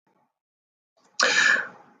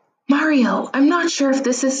Mario, I'm not sure if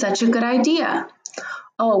this is such a good idea.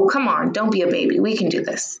 Oh, come on, don't be a baby. We can do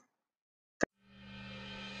this.